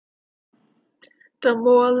The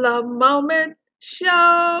More Love Moment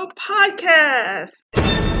Show podcast.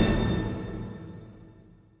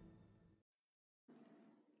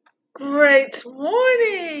 Great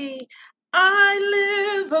morning.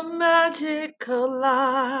 I live a magical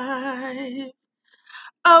life.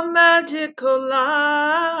 A magical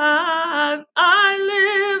life.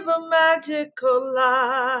 I live a magical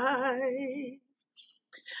life.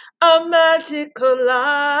 A magical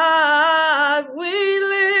life. We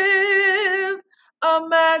live a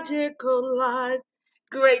magical life.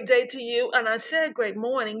 Great day to you. And I said great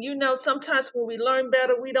morning. You know, sometimes when we learn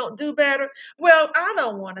better, we don't do better. Well, I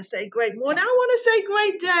don't want to say great morning. I want to say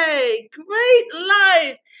great day, great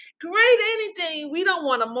life, great anything. We don't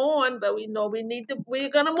want to mourn, but we know we're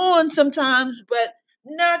going to mourn sometimes, but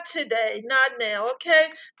not today, not now, okay?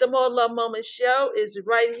 The More Love Moment Show is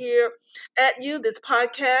right here at you. This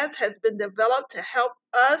podcast has been developed to help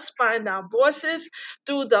us find our voices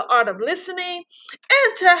through the art of listening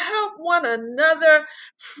and to help one another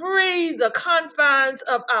free the confines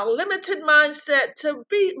of our limited mindset to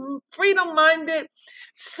be freedom minded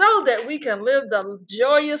so that we can live the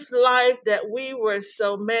joyous life that we were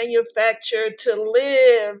so manufactured to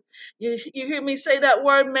live. You hear me say that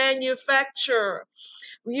word, manufacture.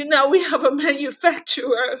 You know, we have a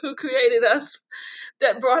manufacturer who created us,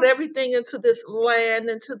 that brought everything into this land,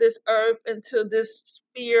 into this earth, into this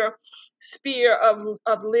sphere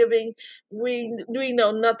of living. We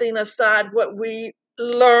know nothing aside what we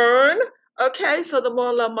learn. Okay, so the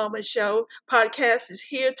More Love Moment Show podcast is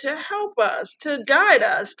here to help us, to guide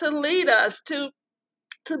us, to lead us, to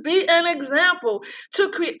be an example, to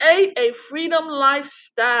create a freedom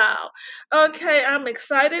lifestyle. Okay, I'm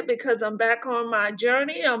excited because I'm back on my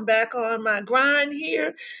journey. I'm back on my grind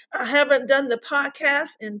here. I haven't done the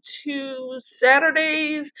podcast in 2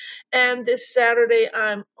 Saturdays, and this Saturday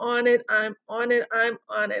I'm on it. I'm on it. I'm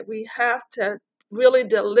on it. We have to really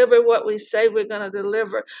deliver what we say we're going to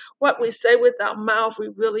deliver. What we say with our mouth, we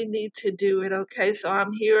really need to do it. Okay, so I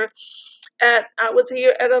was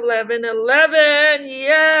here at 11:11.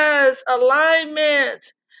 Yes,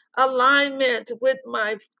 alignment with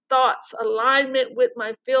my thoughts, alignment with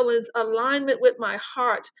my feelings, alignment with my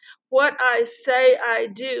heart. What I say, I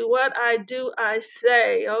do. What I do, I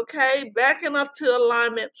say. Okay, backing up to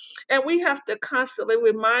alignment. And we have to constantly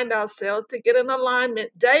remind ourselves to get in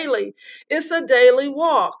alignment daily. It's a daily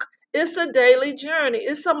walk. It's a daily journey.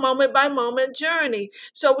 It's a moment by moment journey.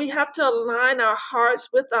 So we have to align our hearts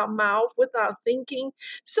with our mouth, with our thinking,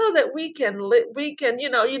 so that we can, you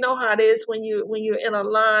know how it is when you're in a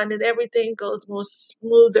line and everything goes more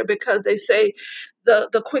smoother, because they say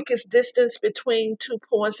the quickest distance between 2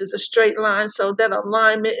 points is a straight line. So that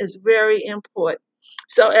alignment is very important.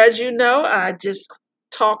 So as you know, I just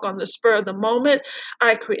talk on the spur of the moment.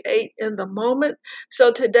 I create in the moment.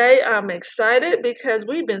 So today I'm excited because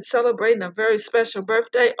we've been celebrating a very special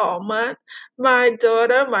birthday all month. My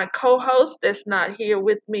daughter, my co-host, that's not here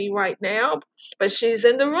with me right now, but she's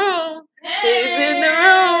in the room. She's in the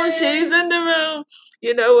room. She's in the room.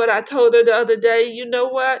 You know what I told her the other day? You know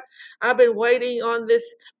what? I've been waiting on this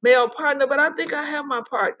male partner, but I think I have my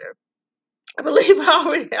partner. I believe I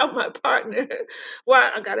already have my partner.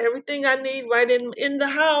 Why? I got everything I need right in the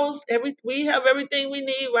house. We have everything we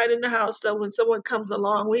need right in the house. So when someone comes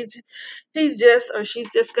along, he's just or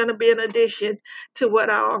she's just going to be an addition to what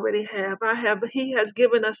I already have. He has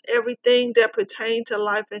given us everything that pertains to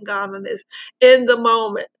life and godliness in the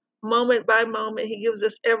moment. Moment by moment, he gives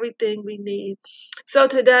us everything we need. So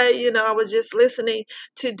today, I was just listening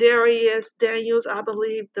to Darius Daniels, I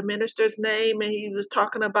believe the minister's name, and he was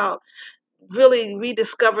talking about really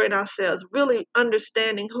rediscovering ourselves, really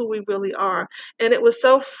understanding who we really are. And it was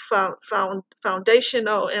so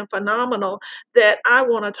foundational and phenomenal that I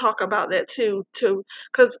want to talk about that too,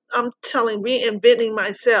 because I'm telling reinventing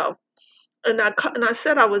myself. And I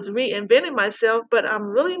said I was reinventing myself, but I'm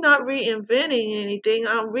really not reinventing anything.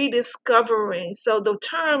 I'm rediscovering. So the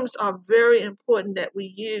terms are very important that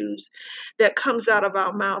we use, that comes out of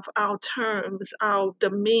our mouth, our terms, our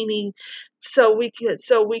demeaning, so we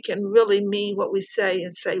can really mean what we say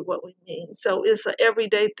and say what we mean. So it's an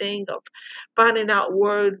everyday thing of finding out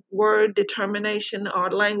word determination or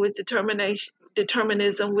language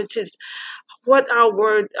determinism, which is what our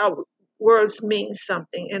words mean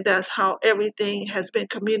something, and that's how everything has been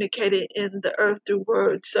communicated in the earth through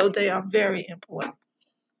words. So they are very important.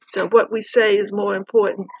 So what we say is more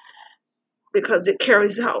important because it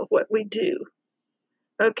carries out what we do.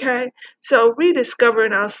 Okay, so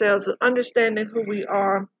rediscovering ourselves, understanding who we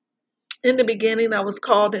are. In the beginning, I was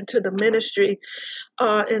called into the ministry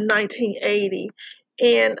in 1980.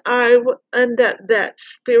 and that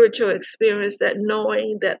spiritual experience, that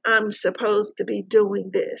knowing that I'm supposed to be doing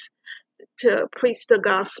this, to preach the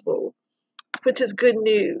gospel, which is good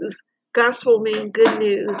news. Gospel means good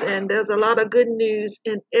news, and there's a lot of good news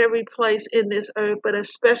in every place in this earth, but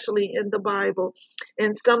especially in the Bible.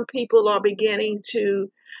 And some people are beginning to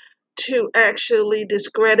actually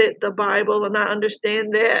discredit the Bible, and I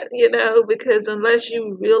understand that, because unless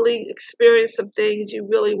you really experience some things, you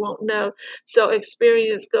really won't know. So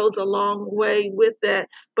experience goes a long way with that.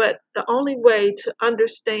 But the only way to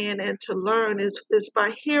understand and to learn is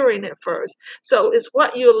by hearing it first. So it's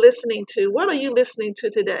what you're listening to. What are you listening to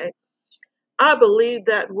today? I believe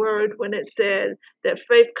that word when it said that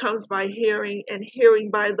faith comes by hearing and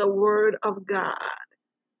hearing by the word of God.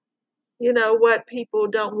 You know what? People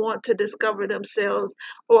don't want to discover themselves,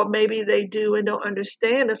 or maybe they do and don't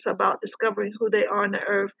understand. It's about discovering who they are on the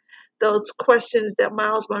earth. Those questions that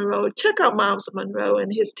Miles Monroe, check out Miles Monroe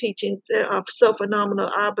and his teachings. They are so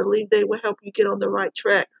phenomenal. I believe they will help you get on the right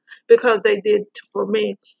track, because they did for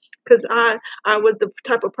me. Because I was the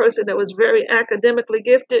type of person that was very academically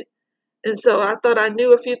gifted. And so I thought I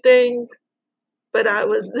knew a few things, but I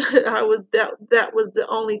was that was the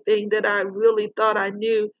only thing that I really thought I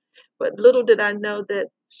knew. But little did I know that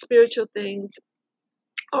spiritual things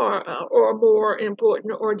are more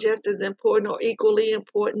important, or just as important, or equally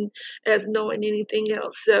important as knowing anything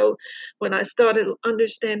else. So when I started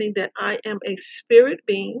understanding that I am a spirit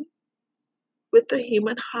being with a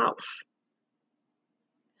human house,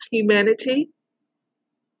 humanity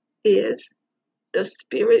is the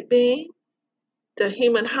spirit being. The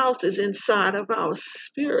human house is inside of our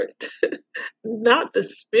spirit, not the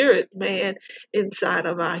spirit man inside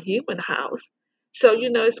of our human house. So,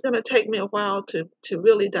 it's going to take me a while to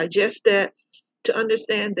really digest that, to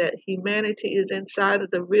understand that humanity is inside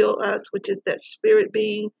of the real us, which is that spirit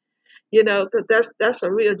being, because that's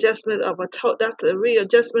a readjustment of that's a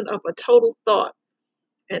readjustment of a total thought.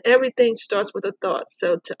 And everything starts with a thought.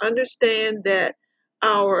 So to understand that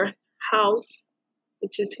our house,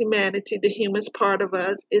 which is humanity, the human's part of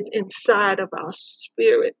us, is inside of our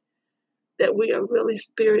spirit, that we are really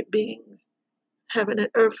spirit beings having an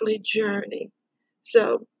earthly journey.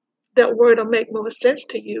 So that word will make more sense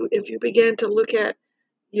to you if you begin to look at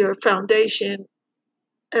your foundation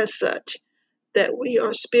as such, that we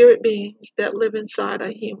are spirit beings that live inside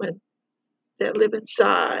a human, that live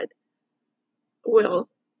inside, well,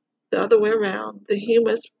 the other way around, the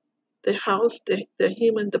house, the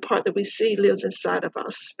human, the part that we see lives inside of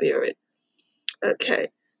our spirit. Okay,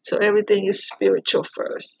 so everything is spiritual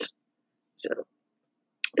first. So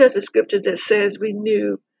there's a scripture that says,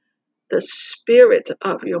 renew the spirit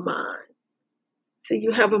of your mind. See,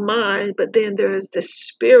 you have a mind, but then there's the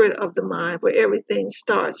spirit of the mind where everything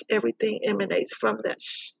starts, everything emanates from that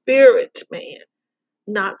spirit man,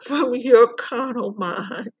 not from your carnal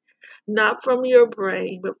mind, not from your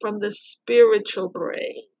brain, but from the spiritual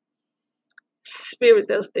brain. Spirit,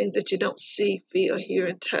 those things that you don't see, feel, hear,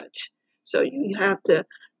 and touch. So you have to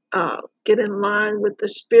get in line with the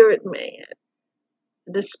spirit man.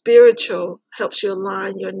 The spiritual helps you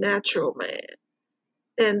align your natural man.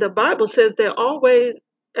 And the Bible says they're always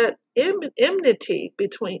at enmity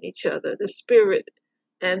between each other, the spirit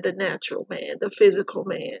and the natural man, the physical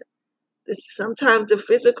man. Sometimes the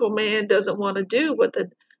physical man doesn't want to do what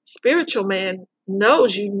the spiritual man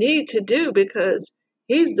knows you need to do, because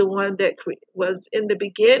he's the one that was in the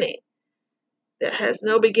beginning, that has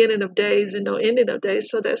no beginning of days and no ending of days.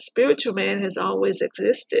 So that spiritual man has always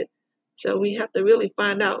existed. So we have to really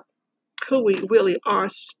find out who we really are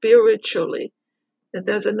spiritually. And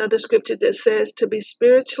there's another scripture that says to be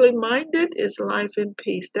spiritually minded is life and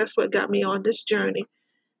peace. That's what got me on this journey.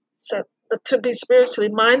 So to be spiritually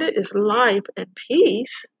minded is life and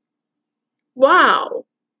peace. Wow.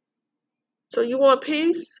 So you want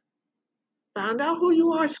peace? Find out who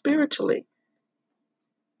you are spiritually.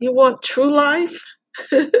 You want true life?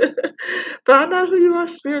 Find out who you are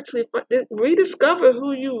spiritually. Rediscover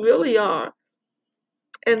who you really are.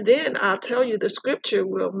 And then I'll tell you, the scripture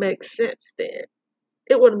will make sense then.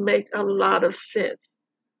 It will make a lot of sense.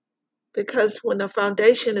 Because when the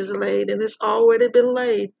foundation is laid, and it's already been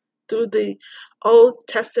laid through the Old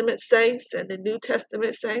Testament saints and the New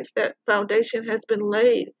Testament saints, that foundation has been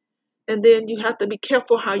laid. And then you have to be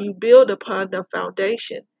careful how you build upon the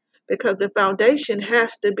foundation, because the foundation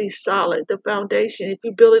has to be solid. The foundation, if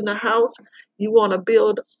you're building a house, you want to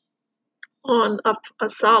build on a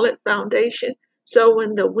solid foundation. So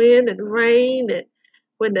when the wind and rain and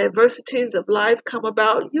when the adversities of life come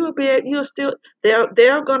about,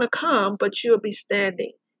 they're going to come, but you'll be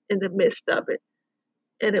standing in the midst of it,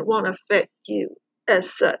 and it won't affect you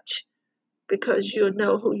as such. because you'll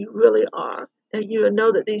know who you really are, and you'll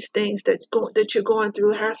know that these things that you're going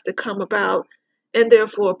through has to come about, and they're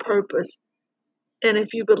for a purpose. And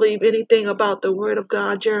if you believe anything about the word of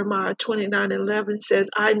God, Jeremiah 29:11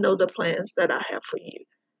 says, I know the plans that I have for you.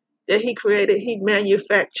 That he created, he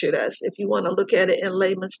manufactured us, if you want to look at it in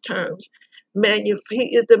layman's terms.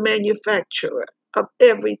 He is the manufacturer of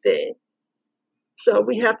everything. So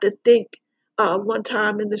we have to think. One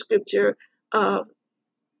time in the scripture, uh,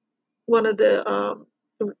 one of the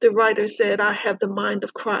writers said, I have the mind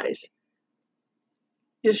of Christ,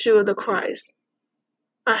 Yeshua the Christ.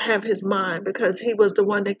 I have his mind because he was the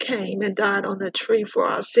one that came and died on the tree for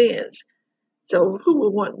our sins. So who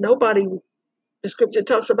would want, nobody, the scripture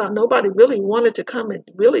talks about nobody really wanted to come and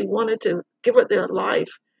really wanted to give up their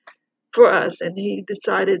life for us. And he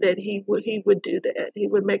decided that he would do that. He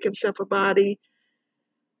would make himself a body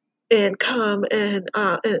and come and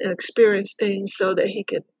experience things so that he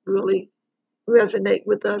could really resonate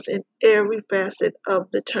with us in every facet of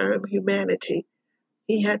the term humanity.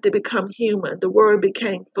 He had to become human. The word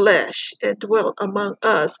became flesh and dwelt among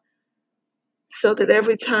us so that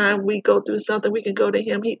every time we go through something, we can go to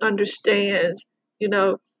him. He understands. You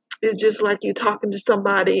know, it's just like you talking to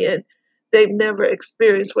somebody and they've never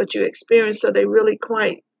experienced what you experienced, so they really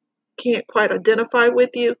can't quite identify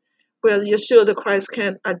with you. Well, Yeshua the Christ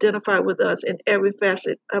can identify with us in every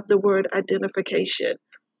facet of the word identification.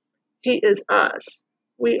 He is us.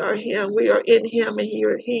 We are him. We are in him, and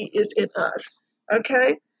he is in us.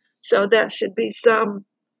 Okay? So that should be some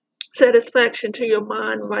satisfaction to your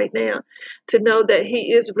mind right now to know that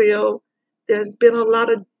he is real. There's been a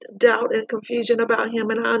lot of doubt and confusion about him,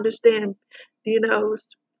 and I understand, you know,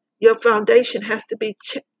 your foundation has to be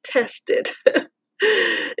tested.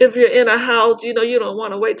 If you're in a house, you know, you don't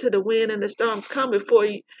want to wait till the wind and the storms come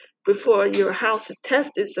before your house is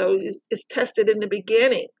tested. So it's tested in the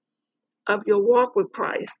beginning of your walk with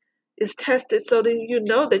Christ. Is tested so that you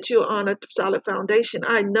know that you're on a solid foundation.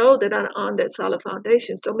 I know that I'm on that solid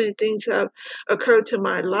foundation. So many things have occurred to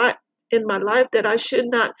my life in my life that I should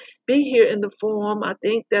not be here in the form I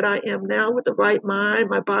think that I am now, with the right mind.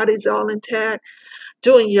 My body's all intact,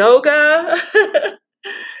 doing yoga.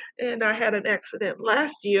 And I had an accident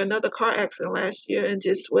last year, another car accident last year, and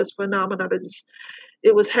just was phenomenal.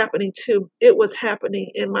 It was happening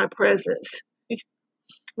in my presence.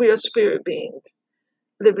 We are spirit beings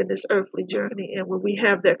living this earthly journey. And when we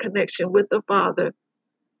have that connection with the Father,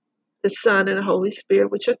 the Son, and the Holy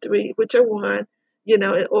Spirit, which are one, you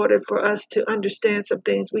know, in order for us to understand some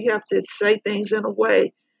things, we have to say things in a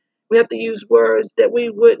way. We have to use words that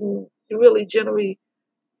we wouldn't really generally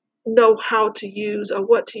know how to use or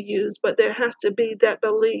what to use, but there has to be that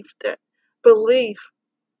belief. That belief,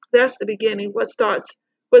 that's the beginning. What starts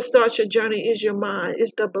your journey is your mind,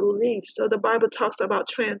 is the belief. So the Bible talks about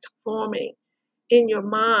transforming in your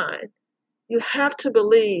mind. You have to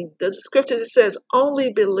believe. The scripture just says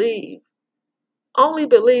only believe. Only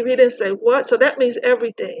believe. He didn't say what. So that means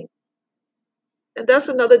everything. And that's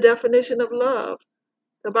another definition of love.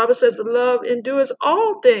 The Bible says love endures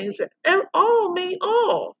all things. All mean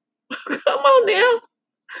all. Come on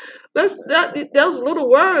now. Those little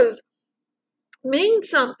words mean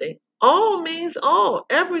something. All means all.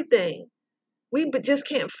 Everything. We just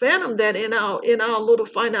can't fathom that in our little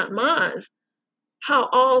finite minds. How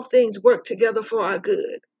all things work together for our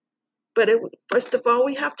good. But first of all,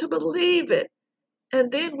 we have to believe it.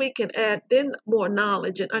 And then we can add then more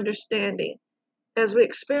knowledge and understanding. As we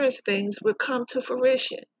experience things, will come to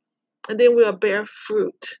fruition. And then we'll bear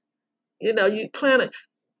fruit. You know,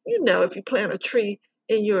 if you plant a tree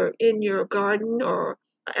in your garden, or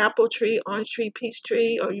an apple tree, orange tree, peach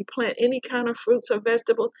tree, or you plant any kind of fruits or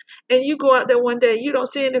vegetables, and you go out there one day, you don't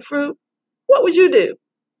see any fruit, what would you do?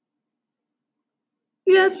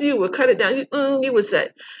 Yes, you would cut it down. You would say,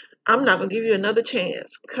 I'm not going to give you another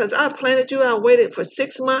chance because I planted you. I waited for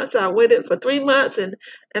 6 months. I waited for 3 months, and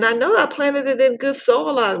I know I planted it in good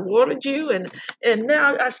soil. I watered you, and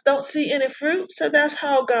now I don't see any fruit. So that's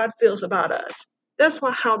how God feels about us. That's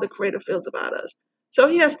how the Creator feels about us. So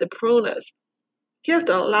He has to prune us. He has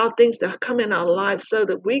to allow things to come in our lives so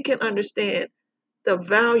that we can understand the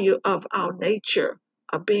value of our nature,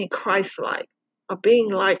 of being Christ-like, of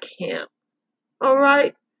being like Him. All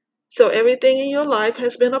right? So everything in your life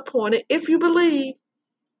has been appointed if you believe.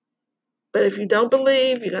 But if you don't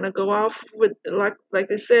believe, you're gonna go off with like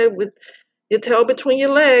I said, with your tail between your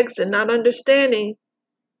legs and not understanding.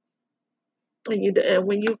 And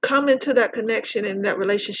when you come into that connection and that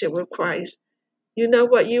relationship with Christ, you know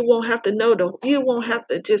what? You won't have to you won't have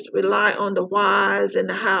to just rely on the whys and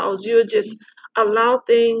the hows. You'll just allow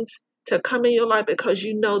things to come in your life because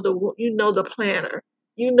you know the planner.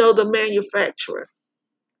 You know the manufacturer.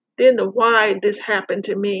 Then the why this happened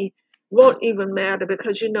to me won't even matter,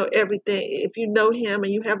 because you know everything. If you know him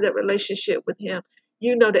and you have that relationship with him,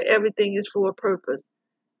 you know that everything is for a purpose.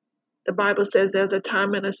 The Bible says there's a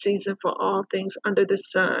time and a season for all things under the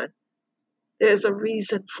sun. There's a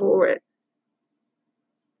reason for it.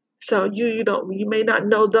 So you may not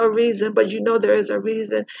know the reason, but you know there is a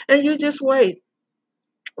reason, and you just wait.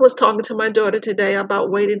 I was talking to my daughter today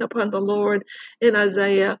about waiting upon the Lord in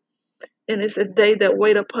Isaiah. And it says, they that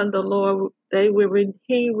wait upon the Lord, he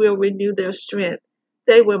will renew their strength.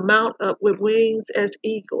 They will mount up with wings as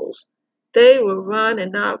eagles. They will run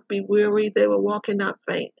and not be weary. They will walk and not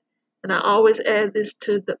faint. And I always add this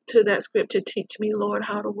to that scripture: teach me, Lord,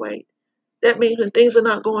 how to wait. That means when things are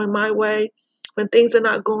not going my way, when things are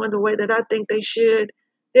not going the way that I think they should,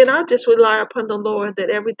 then I just rely upon the Lord that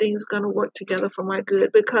everything's going to work together for my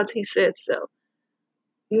good, because he said so.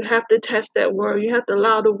 You have to test that word. You have to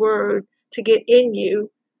allow the word to get in you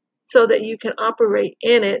so that you can operate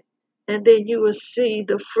in it. And then you will see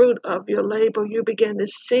the fruit of your labor. You begin to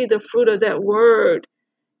see the fruit of that word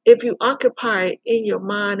if you occupy it in your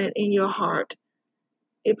mind and in your heart.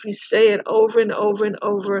 If you say it over and over and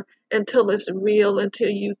over until it's real, until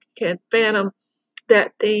you can fathom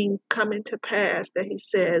that thing coming to pass that he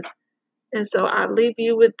says. And so I leave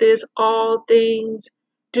you with this: all things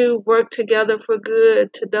do work together for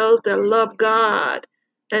good to those that love God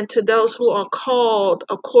and to those who are called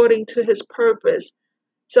according to his purpose.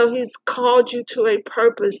 So he's called you to a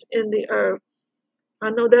purpose in the earth.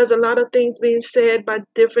 I know there's a lot of things being said by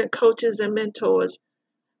different coaches and mentors,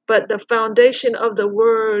 but the foundation of the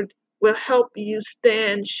word will help you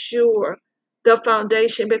stand sure. The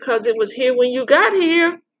foundation, because it was here when you got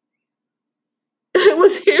here. It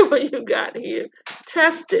was here when you got here.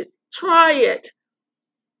 Test it. Try it.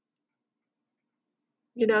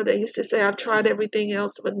 You know, they used to say, I've tried everything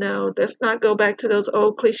else, but no, let's not go back to those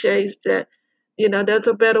old cliches that, there's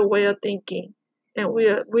a better way of thinking. And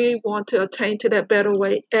we want to attain to that better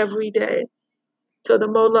way every day. So the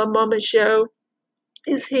Mo Love Moment Show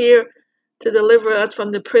is here to deliver us from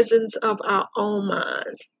the prisons of our own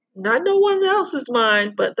minds. Not no one else's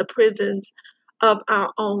mind, but the prisons of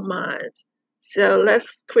our own minds. So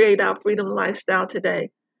let's create our freedom lifestyle today.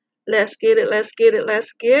 Let's get it, let's get it,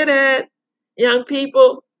 let's get it. Young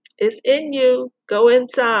people, it's in you. Go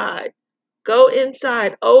inside. Go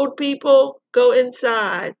inside. Old people, go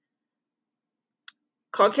inside.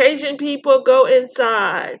 Caucasian people, go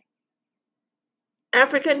inside.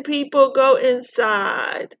 African people, go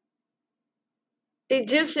inside.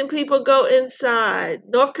 Egyptian people, go inside.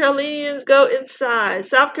 North Carolinians, go inside.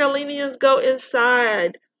 South Carolinians, go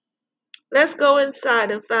inside. Let's go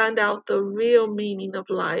inside and find out the real meaning of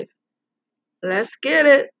life. Let's get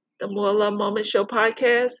it. The More Love Moment Show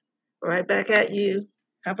podcast. Right back at you.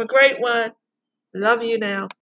 Have a great one. Love you now.